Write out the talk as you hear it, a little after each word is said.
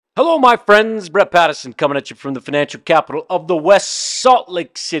Hello, my friends. Brett Pattison coming at you from the financial capital of the West, Salt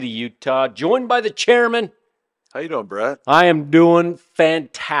Lake City, Utah, joined by the chairman. How you doing, Brett? I am doing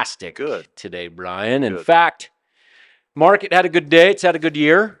fantastic Good. today, Brian. In Good. fact, market had a good day. It's had a good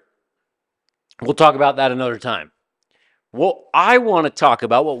year. We'll talk about that another time. What I want to talk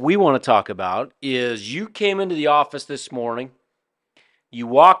about, what we want to talk about, is you came into the office this morning, you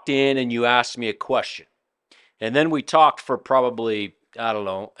walked in, and you asked me a question. And then we talked for probably, I don't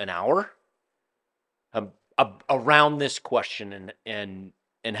know, an hour around this question and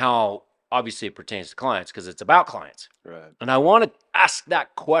how obviously it pertains to clients because it's about clients. Right. And I want to ask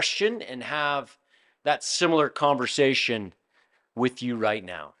that question and have that similar conversation with you right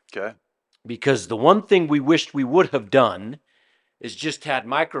now. Okay. Because the one thing we wished we would have done is just had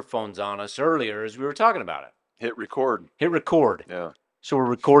microphones on us earlier as we were talking about it. Hit record. Hit record. Yeah. So we're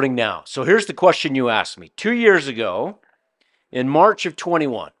recording now. So here's the question you asked me. 2 years ago, in March of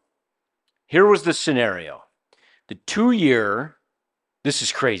 21, here was the scenario. The 2-year, this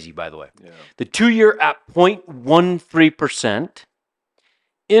is crazy, by the way. Yeah. The 2-year at 0.13%,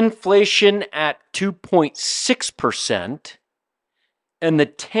 inflation at 2.6%, and the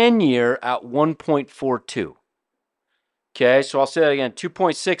 10-year at 1.42. Okay, so I'll say that again.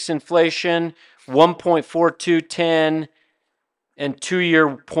 2.6 inflation, 1.42 10, and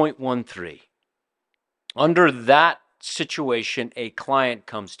 2-year 0.13. Under that situation, a client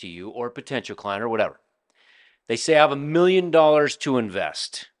comes to you, or a potential client, or whatever. They say, I have $1 million to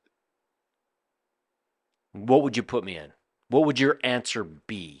invest. What would you put me in? What would your answer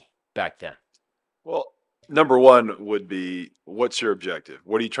be back then? Well, number one would be, what's your objective?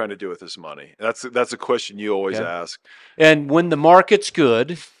 What are you trying to do with this money? That's a question you always ask. And when the market's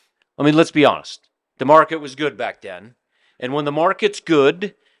good, I mean, let's be honest. The market was good back then. And when the market's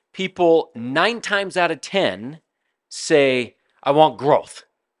good, people 9 times out of 10 say, I want growth.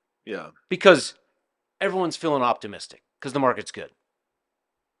 Yeah. Because everyone's feeling optimistic because the market's good.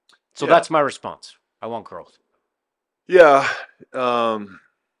 So Yeah. that's my response. I want growth. Yeah.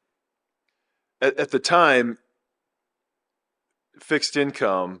 At the time, fixed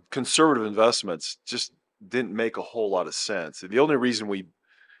income, conservative investments just didn't make a whole lot of sense.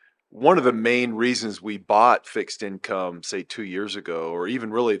 One of the main reasons we bought fixed income, say 2 years ago, or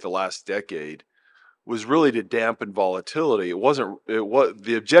even really the last decade, was really to dampen volatility.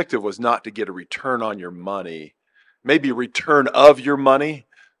 The objective was not to get a return on your money, maybe a return of your money,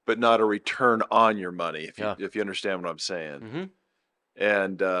 but not a return on your money, if you understand what I'm saying. Mm-hmm.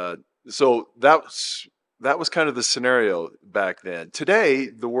 And so that was kind of the scenario back then. Today,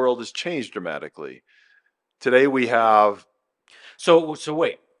 the world has changed dramatically. Today we have So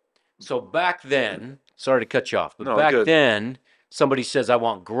wait. So back then, sorry to cut you off, but no back good. then, somebody says, I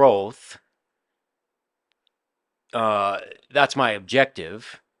want growth. That's my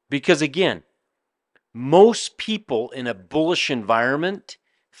objective. Because again, most people in a bullish environment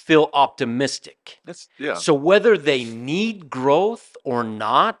feel optimistic. Yeah. So whether they need growth or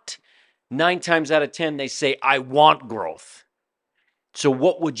not, 9 times out of 10, they say, I want growth. So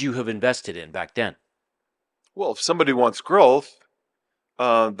what would you have invested in back then? Well, if somebody wants growth,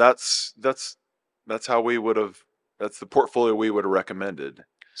 that's how we would have. That's the portfolio we would have recommended.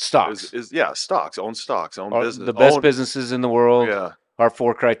 Stocks. Stocks, own business. The best businesses in the world. Yeah. Our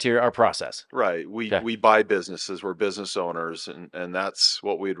 4 criteria, our process. Right. We buy businesses. We're business owners, and that's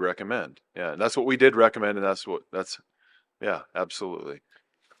what we'd recommend. Yeah, and that's what we did recommend, and yeah, absolutely.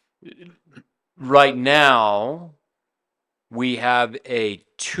 Right now, we have a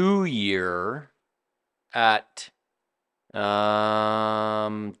 2-year at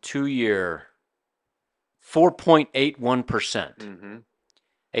 2-year 4.81%. Mm-hmm.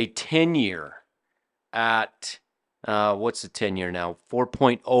 A 10-year at what's the 10-year now?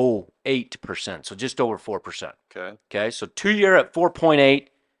 4.08%. So just over 4%. Okay. So 2-year at 4.8,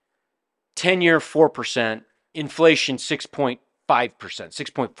 10-year 4%, inflation 6.5%,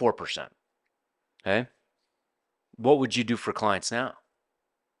 6.4%. Okay. What would you do for clients now?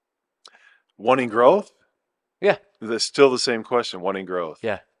 Wanting growth? Yeah. That's still the same question, wanting growth.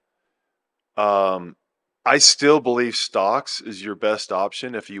 Yeah. I still believe stocks is your best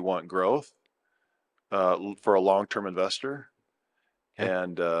option if you want growth for a long-term investor. Okay.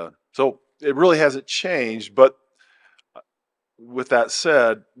 And so it really hasn't changed. But with that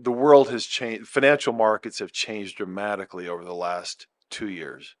said, the world has changed. Financial markets have changed dramatically over the last 2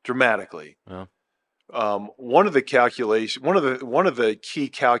 years. Dramatically. Yeah. One of the key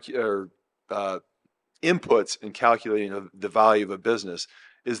inputs in calculating the value of a business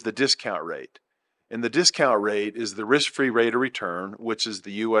is the discount rate. And the discount rate is the risk-free rate of return, which is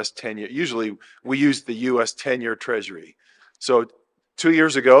the U.S. 10-year. Usually we use the U.S. 10-year Treasury. So 2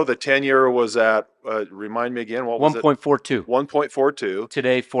 years ago, the 10-year was at, remind me again, what was it? 1.42. 1.42.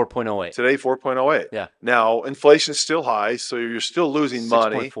 Today, 4.08. Today, 4.08. Yeah. Now, inflation's still high, so you're still losing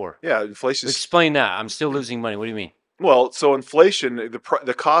money. 6.4. Yeah, inflation's Explain that. I'm still losing money. What do you mean? well, so inflation,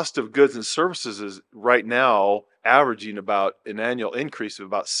 the cost of goods and services is right now averaging about an annual increase of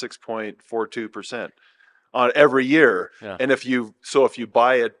about 6.42% on every year. Yeah. And if you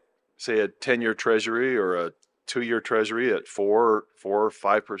buy say a 10-year treasury or a 2-year treasury at 4 or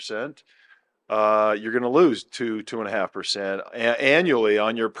 5%, you're going to lose 2.5% annually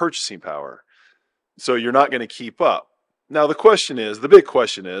on your purchasing power. So you're not going to keep up. Now the big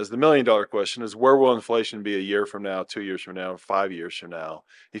question is, the $1 million question is, where will inflation be a year from now, 2 years from now, 5 years from now?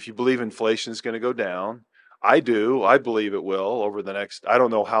 If you believe inflation is going to go down, I do. I believe it will over the next, I don't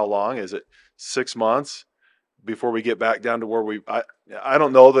know how long. Is it 6 months before we get back down to where I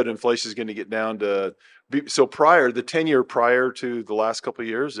don't know that inflation is going to get down to, the 10-year prior to the last couple of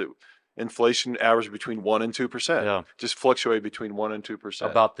years, inflation averaged between 1% and 2%. Yeah. Just fluctuate between 1% and 2%.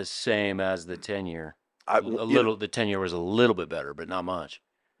 About the same as the 10-year. The 10-year was a little bit better, but not much.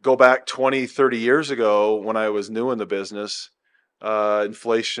 Go back 20, 30 years ago when I was new in the business,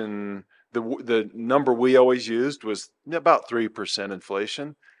 inflation, the number we always used was about 3%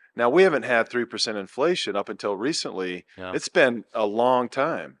 inflation. Now, we haven't had 3% inflation up until recently. Yeah. It's been a long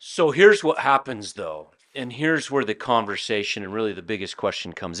time. So here's what happens, though, and here's where the conversation and really the biggest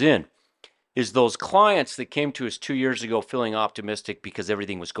question comes in, is those clients that came to us 2 years ago feeling optimistic because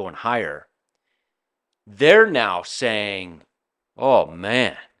everything was going higher, they're now saying, oh,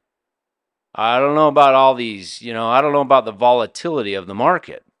 man, I don't know about all these, I don't know about the volatility of the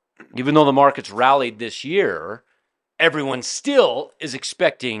market. Even though the market's rallied this year, everyone still is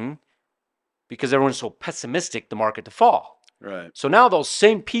expecting, because everyone's so pessimistic, the market to fall. Right. So now those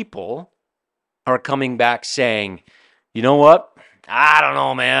same people are coming back saying, you know what? I don't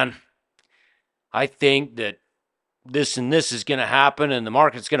know, man. I think that this and this is going to happen and the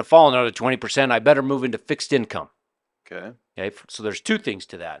market's going to fall another 20%. I better move into fixed income. Okay. So there's two things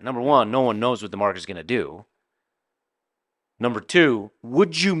to that. Number one, no one knows what the market's going to do. Number two,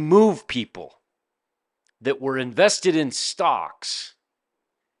 would you move people that were invested in stocks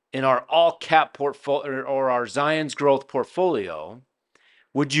in our all cap portfolio or our Zion's growth portfolio?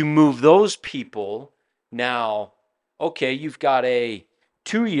 Would you move those people now? Okay, you've got a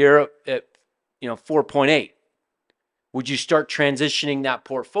 2-year at 4.8. Would you start transitioning that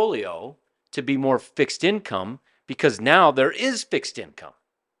portfolio to be more fixed income, because now there is fixed income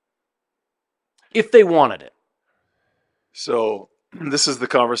if they wanted it? So this is the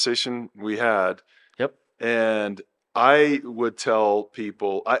conversation we had. Yep. And I would tell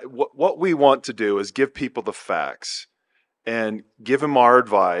people, what we want to do is give people the facts and give them our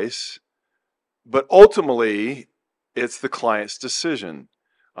advice. But ultimately, it's the client's decision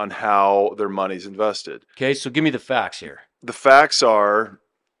on how their money's invested. Okay, so give me the facts here. The facts are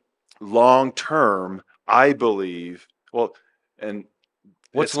long term, I believe. Well, and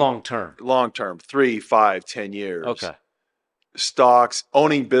what's long term? Long term, 3, 5, 10 years. Okay. Stocks,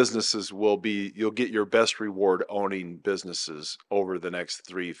 owning businesses you'll get your best reward owning businesses over the next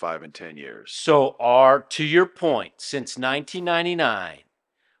 3, 5, and 10 years. So to your point, since 1999,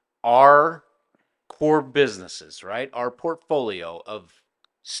 our core businesses, right? Our portfolio of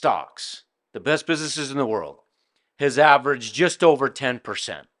stocks, the best businesses in the world, has averaged just over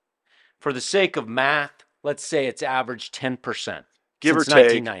 10%. For the sake of math, let's say it's averaged 10%. Give or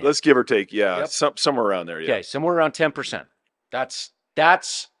take. Let's give or take. Yeah. Yep. Somewhere around there. Yeah. Okay. Somewhere around 10%. That's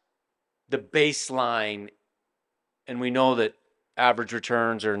the baseline. And we know that average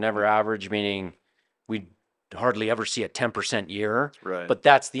returns are never average, meaning we hardly ever see a 10% year. Right. But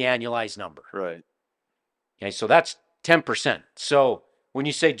that's the annualized number. Right. Okay. So that's 10%. So when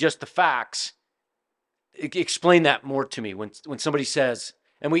you say just the facts, explain that more to me. When somebody says,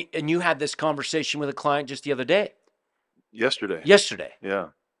 and you had this conversation with a client just the other day. Yesterday. Yeah.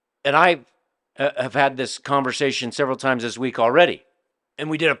 And I have had this conversation several times this week already. And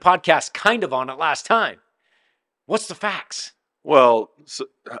we did a podcast kind of on it last time. What's the facts? Well, so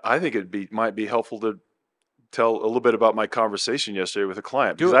I think might be helpful to tell a little bit about my conversation yesterday with a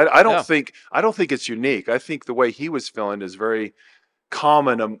client. Because I don't think it's unique. I think the way he was feeling is very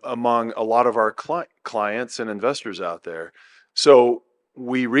common among a lot of our clients and investors out there. So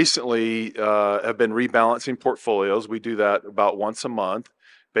we recently have been rebalancing portfolios. We do that about once a month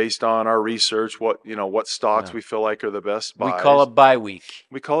based on our research, what stocks we feel like are the best buys. We call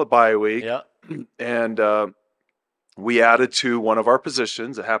it bi-week. Yeah. And we added to one of our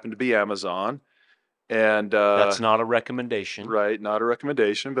positions. It happened to be Amazon. And that's not a recommendation. Right, not a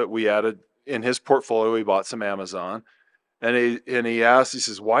recommendation, but we added in his portfolio, we bought some Amazon. And he asked, he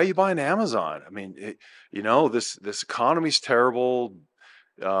says, "Why are you buying Amazon? I mean, this economy's terrible.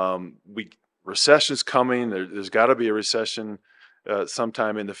 We recession's coming. There's got to be a recession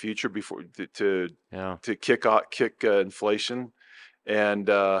sometime in the future before to kick inflation." And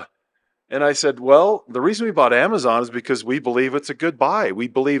I said, "Well, the reason we bought Amazon is because we believe it's a good buy. We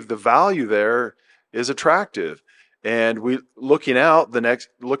believe the value there is attractive, and looking out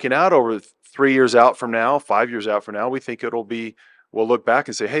over 3 years out from now, 5 years out from now, we think we'll look back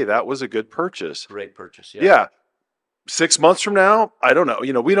and say, hey, that was a good purchase. Great purchase. Yeah. Yeah. 6 months from now, I don't know.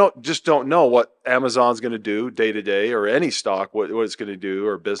 We don't know what Amazon's going to do day to day, or any stock, what it's going to do,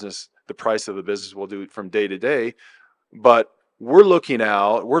 or business, the price of the business will do from day to day. But we're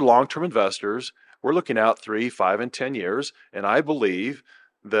long-term investors. We're looking out 3, 5, and 10 years. And I believe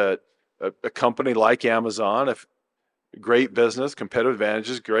that a company like Amazon, if great business, competitive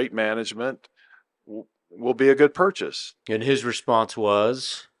advantages, great management, will be a good purchase. And his response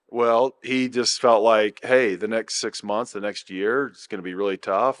was? Well, he just felt like, hey, the next 6 months, the next year, it's going to be really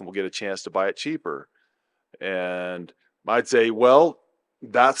tough, and we'll get a chance to buy it cheaper. And I'd say, well,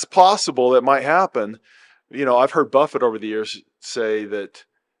 that's possible. That might happen. I've heard Buffett over the years say that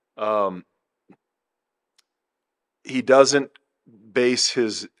he doesn't base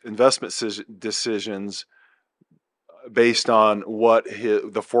his investment decisions based on what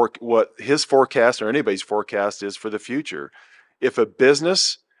his forecast or anybody's forecast is for the future. If a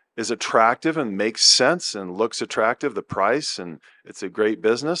business is attractive and makes sense and looks attractive, the price, and it's a great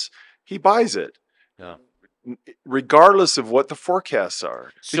business, he buys it. Yeah. Regardless of what the forecasts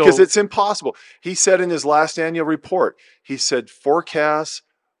are, because it's impossible. He said in his last annual report, he said forecasts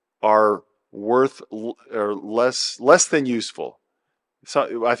are worth or less than useful.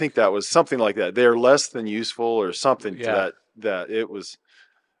 So I think that was something like that. They're less than useful, or something to that it was.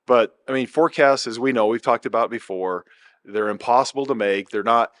 But I mean, forecasts, as we know, we've talked about before, they're impossible to make.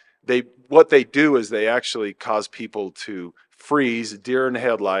 What they do is they actually cause people to freeze, deer in the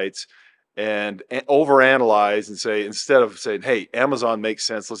headlights, and overanalyze and say, instead of saying, hey, Amazon makes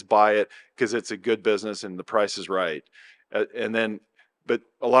sense, let's buy it because it's a good business and the price is right. But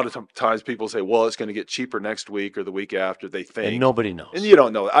a lot of times people say, well, it's going to get cheaper next week or the week after, they think. And nobody knows. And you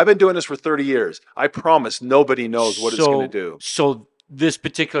don't know. I've been doing this for 30 years. I promise nobody knows what it's going to do. So this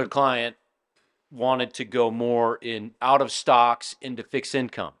particular client wanted to go more out of stocks into fixed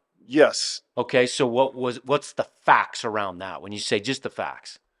income. Yes. Okay, so what's the facts around that when you say just the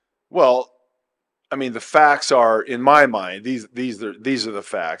facts? Well, I mean, the facts are, in my mind, these are the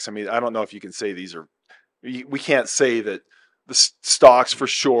facts. I mean, I don't know if you can say we can't say that the stocks for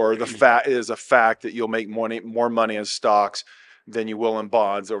sure. The fact is a fact that you'll make more money in stocks than you will in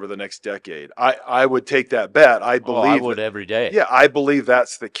bonds over the next decade. I would take that bet. I would every day. Yeah, I believe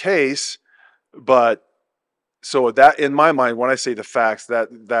that's the case. But so that, in my mind, when I say the facts,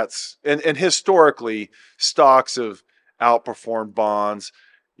 that's and historically stocks have outperformed bonds.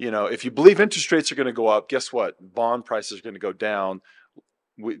 If you believe interest rates are going to go up, guess what? Bond prices are going to go down.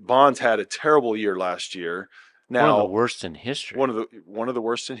 Bonds had a terrible year last year. Now, one of the worst in history. One of the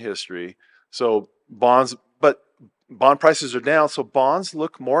worst in history. So bond prices are down. So bonds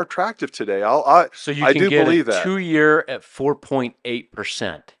look more attractive today. So you can get a 2-year at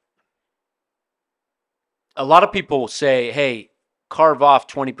 4.8%. A lot of people say, hey, carve off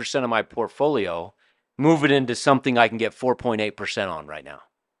 20% of my portfolio, move it into something I can get 4.8% on right now.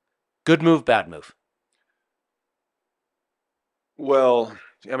 Good move, bad move? Well,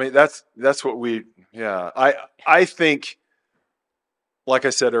 I mean, that's what I think, like I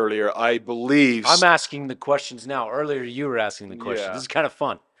said earlier, I believe. I'm asking the questions now. Earlier, you were asking the questions. Yeah. This is kind of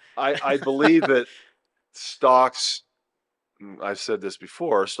fun. I believe that stocks, I've said this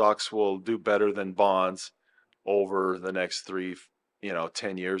before, stocks will do better than bonds over the next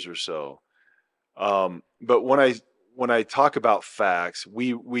 10 years or so. But when I talk about facts,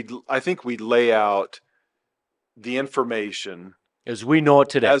 I think we lay out the information as we know it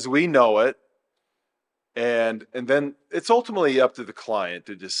today. And then it's ultimately up to the client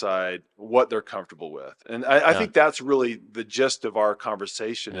to decide what they're comfortable with. And I think that's really the gist of our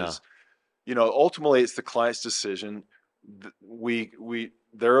conversation is, ultimately it's the client's decision.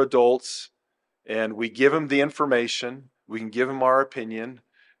 They're adults, and we give them the information. We can give them our opinion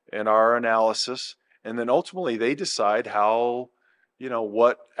and our analysis. And then ultimately they decide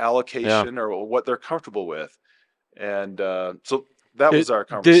what allocation or what they're comfortable with. And so that was our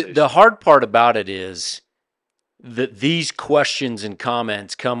conversation. The hard part about it is that these questions and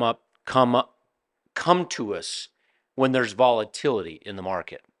comments come to us when there's volatility in the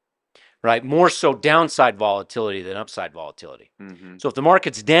market, right? More so downside volatility than upside volatility. Mm-hmm. So if the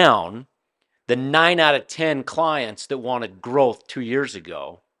market's down, the 9 out of 10 clients that wanted growth 2 years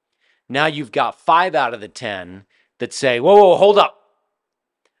ago, now you've got 5 out of the 10 that say, whoa, hold up.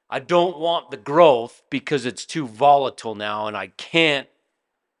 I don't want the growth because it's too volatile now and I can't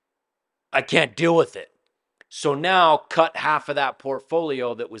deal with it. So now cut half of that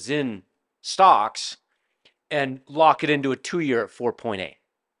portfolio that was in stocks and lock it into a 2-year at 4.8.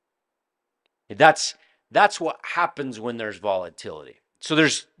 That's what happens when there's volatility. So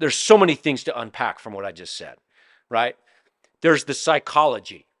there's so many things to unpack from what I just said, right? There's the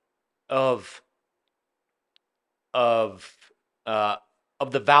psychology of the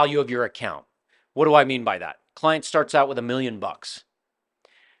value of your account. What do I mean by that? Client starts out with $1 million.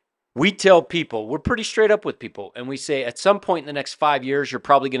 We tell people, we're pretty straight up with people, and we say at some point in the next 5 years, you're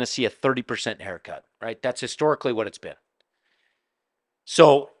probably going to see a 30% haircut, right? That's historically what it's been.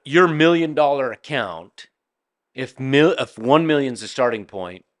 So your $1 million account, if 1 million is the starting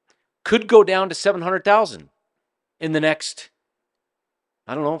point, could go down to 700,000 in the next,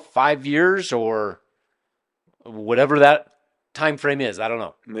 5 years or whatever that time frame is. I don't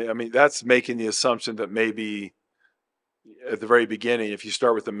know. I mean, that's making the assumption that maybe at the very beginning, if you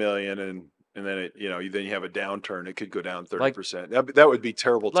start with $1 million and then then you have a downturn, it could go down 30%. That would be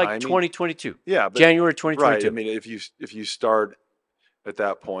terrible timing. Like 2022. Yeah, January 2022. Right. I mean, if you start at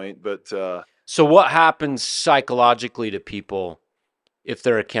that point, but so what happens psychologically to people if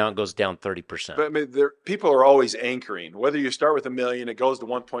their account goes down 30%? But I mean, people are always anchoring. Whether you start with $1 million, it goes to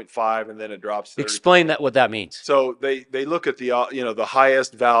 1.5, and then it drops 30%. Explain what that means. So they look at the the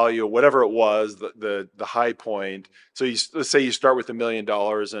highest value, whatever it was, the high point. So let's say you start with $1 million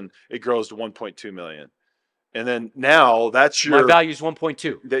and it grows to 1.2 million, and then now that's your my value is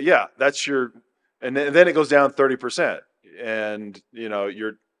 1.2. Yeah, that's your, and then it goes down 30%, and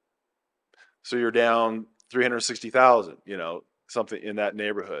you're down 360,000. Something in that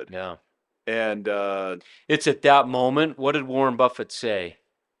neighborhood. Yeah. And it's at that moment. What did Warren Buffett say?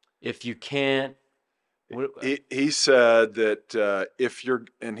 If you can't. He said that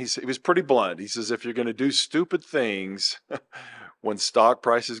he was pretty blunt. He says, if you're going to do stupid things when stock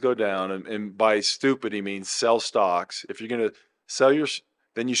prices go down, and by stupid, he means sell stocks. If you're going to sell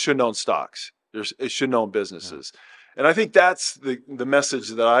then you shouldn't own stocks. It shouldn't own businesses. Yeah. And I think that's the message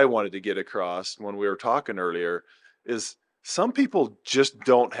that I wanted to get across when we were talking earlier is, some people just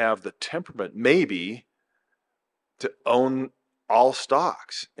don't have the temperament, maybe, to own all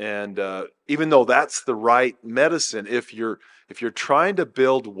stocks. And even though that's the right medicine, if you're trying to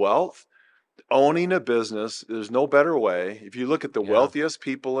build wealth, owning a business, there's no better way. If you look at the wealthiest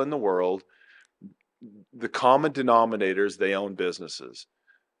people in the world, the common denominators, they own businesses.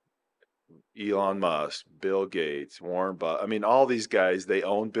 Elon Musk, Bill Gates, Warren Buffett. I mean, all these guys, they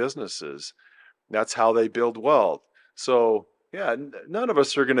own businesses. That's how they build wealth. So, yeah, none of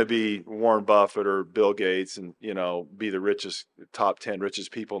us are going to be Warren Buffett or Bill Gates and, be the top 10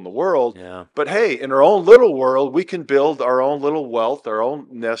 richest people in the world. Yeah. But hey, in our own little world, we can build our own little wealth, our own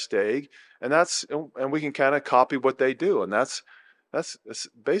nest egg, and we can kind of copy what they do. And that's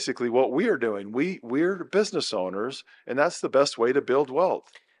basically what we are doing. We're business owners, and that's the best way to build wealth.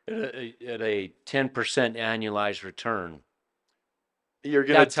 At a 10% annualized return.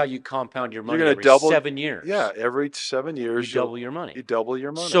 That's how you compound your money. You're every 7 years. Yeah, every 7 years you double your money. You double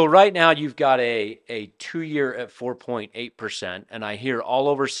your money. So right now you've got a 2-year at 4.8%, and I hear all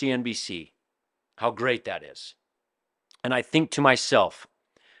over CNBC how great that is. And I think to myself,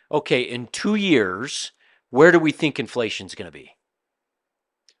 okay, in 2 years, where do we think inflation's going to be?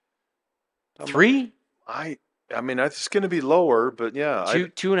 3? I mean, it's going to be lower, but yeah,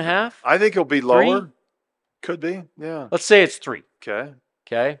 2.5. I think it'll be lower. 3? Could be, yeah. Let's say it's 3.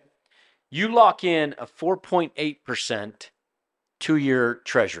 Okay. You lock in a 4.8% 2-year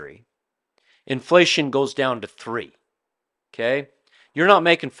treasury. Inflation goes down to 3. Okay. You're not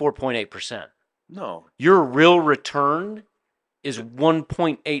making 4.8%. No. Your real return is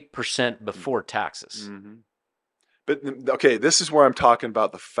 1.8% before taxes. Mm-hmm. But okay, this is where I'm talking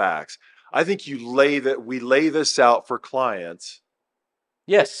about the facts. I think we lay this out for clients.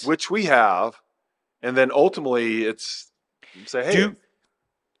 Yes. Which we have. And then ultimately it's say, hey.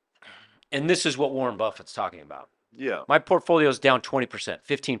 And this is what Warren Buffett's talking about. Yeah. My portfolio is down 20%,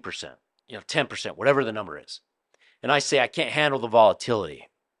 15%, 10%, whatever the number is. And I say, I can't handle the volatility.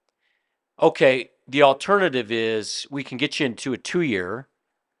 Okay. The alternative is we can get you into a 2-year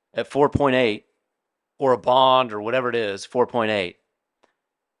at 4.8 or a bond or whatever it is, 4.8.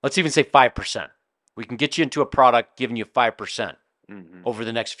 Let's even say 5%. We can get you into a product giving you 5% over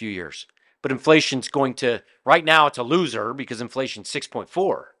the next few years. But inflation's right now it's a loser because inflation's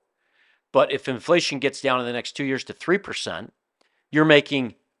 6.4. But if inflation gets down in the next 2 years to 3%, you're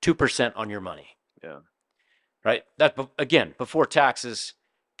making 2% on your money. Yeah. Right? That, again, before taxes.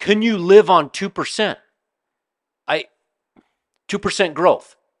 Can you live on 2%? 2%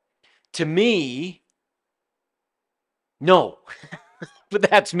 growth. To me, no. But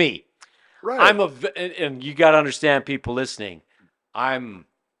that's me. Right. And you got to understand, people listening, I'm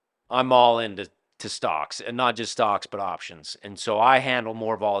all into stocks, and not just stocks, but options. And so I handle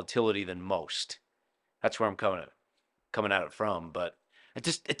more volatility than most. That's where I'm coming at it from. But it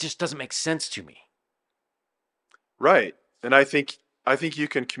just doesn't make sense to me. Right. And I think you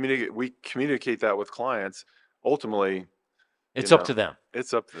can communicate that with clients. Ultimately, It's up to them.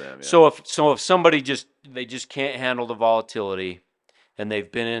 it's up to them. Yeah. So if somebody they just can't handle the volatility, and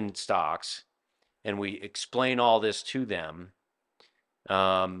they've been in stocks, and we explain all this to them,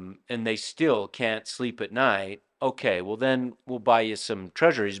 and they still can't sleep at night, okay, well then we'll buy you some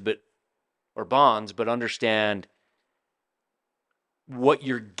treasuries, or bonds, but understand what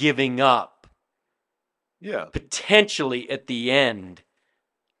you're giving up Yeah. potentially at the end,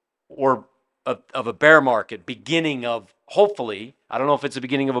 or of a bear market, beginning of, hopefully, I don't know if it's the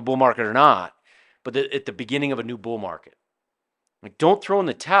beginning of a bull market or not, but at the beginning of a new bull market. Like, don't throw in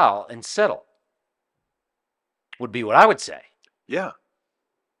the towel and settle, would be what I would say. Yeah.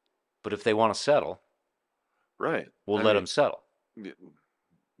 But if they want to settle, Right. we'll let them settle. We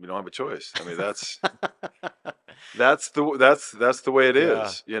don't have a choice. I mean, that's the way it Yeah.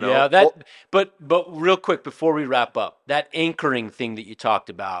 is, you know. Yeah, but real quick before we wrap up, that anchoring thing that you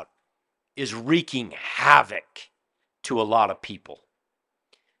talked about is wreaking havoc to a lot of people.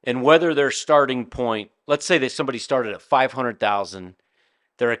 And whether their starting point, let's say that somebody started at 500,000,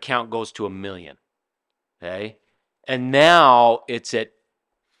 their account goes to $1 million. Okay? And now it's at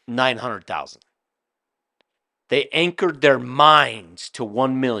 900,000. They anchored their minds to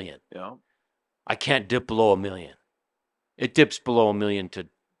 1 million. Yeah. I can't dip below 1 million. It dips below 1 million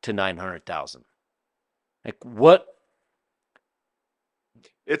to 900,000. Like, what?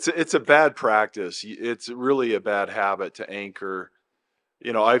 It's a bad practice. It's really a bad habit to anchor.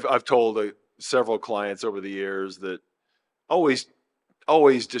 You know, I've told several clients over the years that always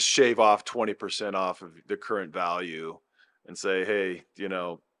just shave off 20% off of the current value and say, hey,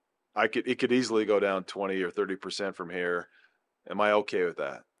 it could easily go down 20 or 30% from here. Am I okay with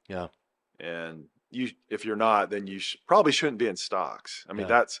that? Yeah. And if you're not, then you probably shouldn't be in stocks. I mean,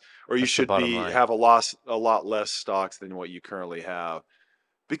 Yeah. or you That's the should bottom line. have a lot less stocks than what you currently have,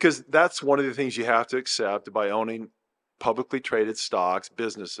 because that's one of the things you have to accept by owning publicly traded stocks,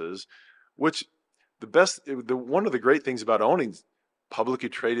 businesses, which one of the great things about owning publicly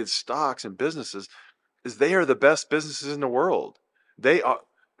traded stocks and businesses is they are the best businesses in the world. They are,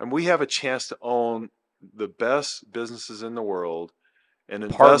 and we have a chance to own the best businesses in the world and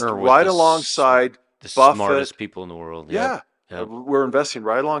invest Partner with right alongside the Buffett. smartest people in the world. Yeah. Yep. We're investing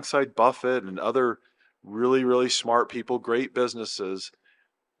right alongside Buffett and other really, really smart people, great businesses.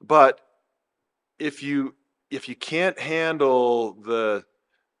 But if you can't handle the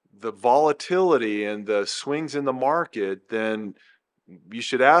volatility and the swings in the market, then you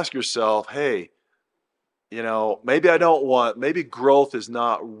should ask yourself, hey, maybe growth is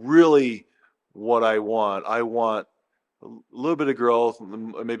not really what I want. I want a little bit of growth,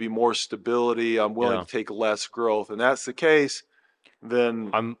 maybe more stability. I'm willing Yeah. to take less growth. And that's the case,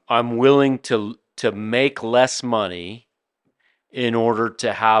 then I'm willing to make less money in order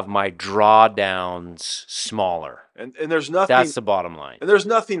to have my drawdowns smaller. and there's nothing That's the bottom line. and there's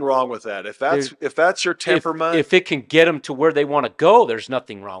nothing wrong with that. If that's your temperament, If it can get them to where they want to go, there's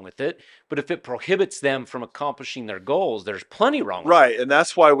nothing wrong with it. But if it prohibits them from accomplishing their goals, there's plenty wrong with it. right. And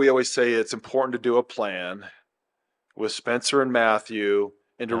that's why we always say it's important to do a plan with Spencer and Matthew,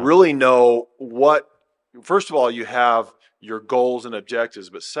 and to really know first of all, you have your goals and objectives,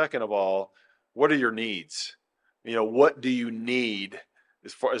 but second of all, what are your needs? What do you need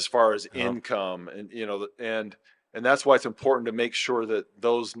as far as income, and and that's why it's important to make sure that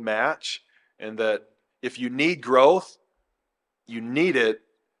those match, and that if you need growth, you need it,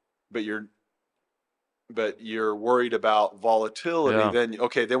 but you're worried about volatility,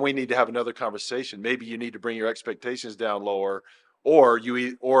 then we need to have another conversation. Maybe you need to bring your expectations down lower, or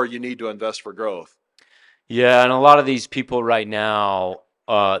you need to invest for growth. Yeah, and a lot of these people right now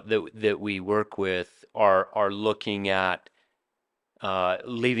that we work with are looking at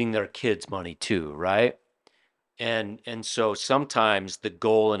leaving their kids money too, right? And so sometimes the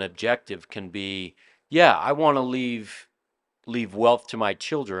goal and objective can be, yeah, I want to leave wealth to my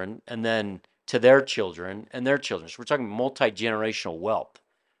children, and then to their children and their children. So we're talking multi-generational wealth,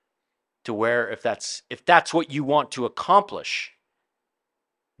 to where if that's what you want to accomplish,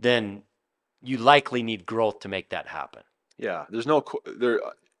 then you likely need growth to make that happen. Yeah, there's no there.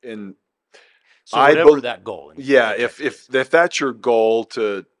 and So I whatever bel that goal. yeah, objective is. if that's your goal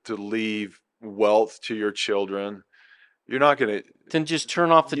to leave wealth to your children, you're not gonna Then just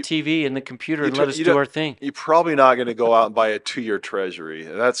turn off the you TV and the computer you and let tr- us you do don't our thing. you're probably not gonna go out and buy a 2-year treasury.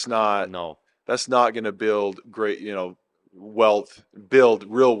 No. That's not gonna build great, wealth, build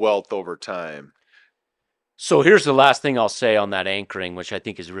real wealth over time. So here's the last thing I'll say on that anchoring, which I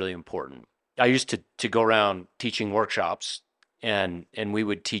think is really important. I used to go around teaching workshops, and we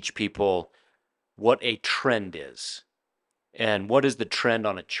would teach people what a trend is and what is the trend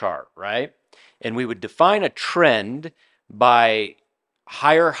on a chart, right? And we would define a trend by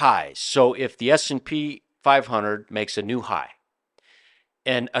higher highs. So if the S&P 500 makes a new high,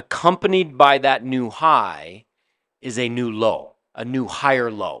 and accompanied by that new high is a new low, a new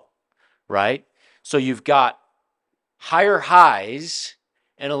higher low, right? So you've got higher highs,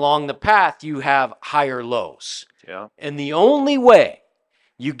 and along the path, you have higher lows. Yeah. And the only way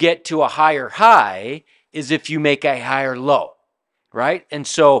you get to a higher high is if you make a higher low, right? And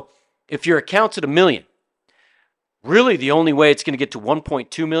so if your account's at $1 million, really the only way it's going to get to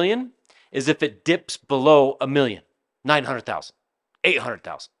 1.2 million is if it dips below $1 million, 900,000,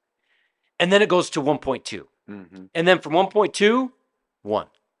 800,000. And then it goes to 1.2. Mm-hmm. And then from 1.2, 1,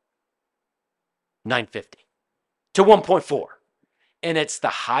 950 to 1.4. And it's the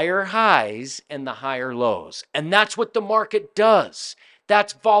higher highs and the higher lows. And that's what the market does.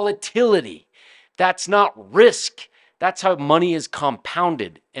 That's volatility. That's not risk. That's how money is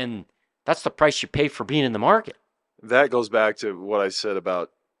compounded. And that's the price you pay for being in the market. That goes back to what I said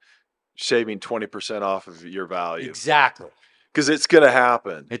about shaving 20% off of your value. Exactly. Because it's going to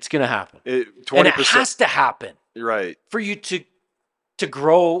happen. It's going to happen. 20%. And it has to happen Right. for you to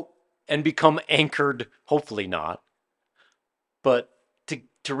grow and become anchored, hopefully not, but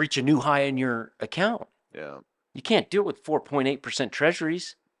to reach a new high in your account. Yeah. You can't do it with 4.8%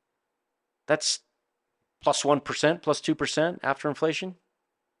 treasuries. That's plus 1%, plus 2% after inflation.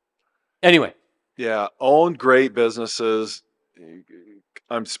 Anyway. Yeah. Own great businesses.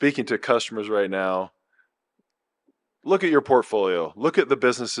 I'm speaking to customers right now. Look at your portfolio. Look at the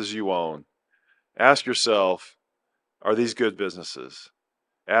businesses you own. Ask yourself, are these good businesses?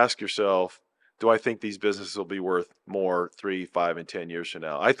 Ask yourself, do I think these businesses will be worth more 3, 5, and 10 years from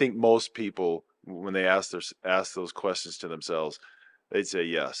now? I think most people, when they ask those questions to themselves, they'd say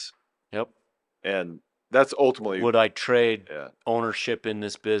yes. Yep. And that's ultimately, would I trade ownership in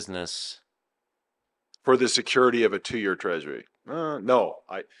this business for the security of a 2-year treasury? No,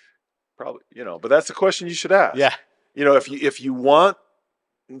 I probably, but that's the question you should ask. Yeah. If you want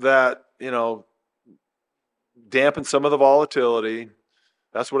that, dampen some of the volatility,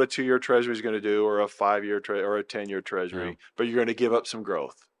 that's what a 2-year treasury is going to do, or a 5-year or a 10-year treasury. Yeah. But you're going to give up some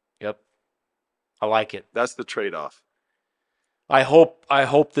growth. Yep. I like it. That's the trade-off. I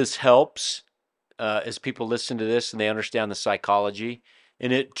hope this helps as people listen to this and they understand the psychology.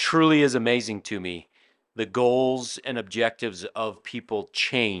 And it truly is amazing to me. The goals and objectives of people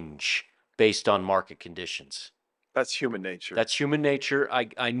change based on market conditions. That's human nature. That's human nature.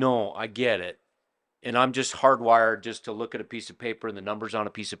 I know. I get it. And I'm just hardwired just to look at a piece of paper and the numbers on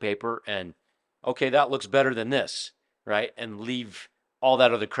a piece of paper and, okay, that looks better than this, right? And leave all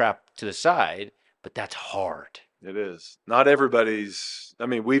that other crap to the side. But that's hard. It is. Not everybody's,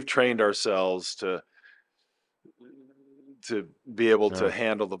 we've trained ourselves to be able to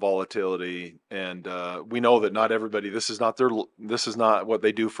handle the volatility. And we know that not everybody, this is not what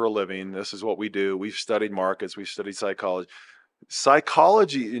they do for a living. This is what we do. We've studied markets. We've studied psychology.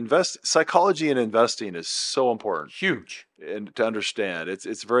 Psychology and investing is so important. Huge. And to understand,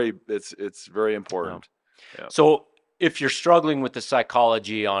 it's very important. Yeah. So if you're struggling with the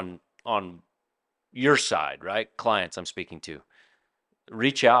psychology on your side, right? Clients I'm speaking to,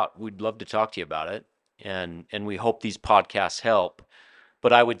 reach out. We'd love to talk to you about it. And we hope these podcasts help.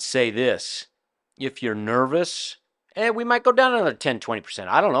 But I would say this, if you're nervous, we might go down another 10, 20%.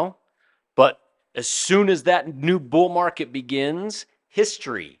 I don't know. But as soon as that new bull market begins,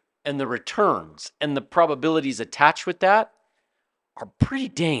 history and the returns and the probabilities attached with that are pretty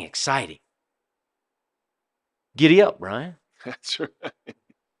dang exciting. Giddy up, Brian. That's right.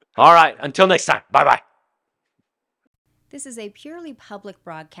 All right. Until next time. Bye-bye. This is a purely public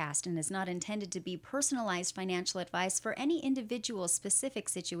broadcast and is not intended to be personalized financial advice for any individual's specific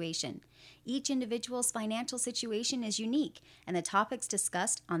situation. Each individual's financial situation is unique, and the topics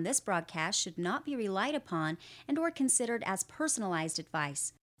discussed on this broadcast should not be relied upon and/or considered as personalized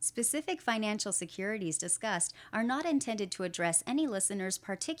advice. Specific financial securities discussed are not intended to address any listener's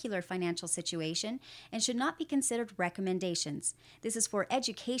particular financial situation and should not be considered recommendations. This is for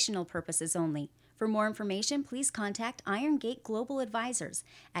educational purposes only. For more information, please contact Iron Gate Global Advisors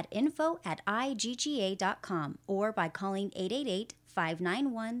at info@igga.com or by calling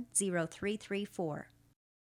 888-591-0334.